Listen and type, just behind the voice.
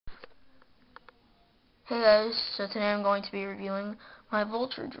Hey guys, so today I'm going to be reviewing my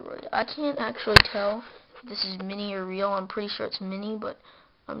Vulture Droid. I can't actually tell if this is mini or real. I'm pretty sure it's mini, but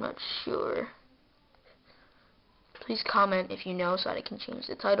I'm not sure. Please comment if you know so that I can change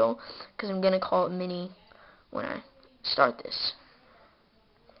the title, because I'm going to call it mini when I start this.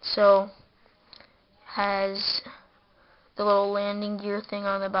 So, has the little landing gear thing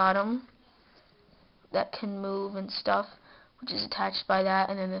on the bottom that can move and stuff, which is attached by that,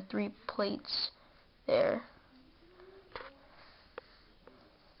 and then the 3 plates there.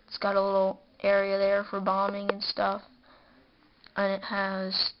 It's got a little area there for bombing and stuff, and it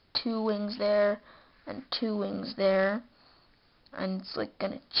has 2 wings there and 2 wings there, and it's like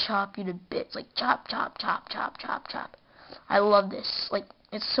gonna chop you to bits, like chop, chop, chop, chop, chop, chop. I love this. Like,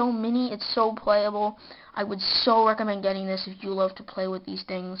 it's so mini, it's so playable. I would so recommend getting this if you love to play with these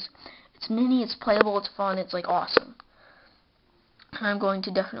things. It's mini, it's playable, it's fun, it's like awesome. And I'm going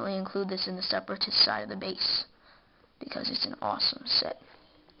to definitely include this in the Separatist side of the base because it's an awesome set.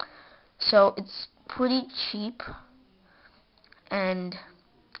 So it's pretty cheap, and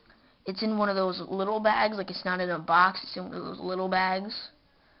it's in one of those little bags. Like, it's not in a box, it's in one of those little bags.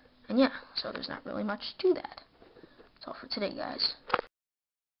 And yeah, so there's not really much to that. That's all for today, guys.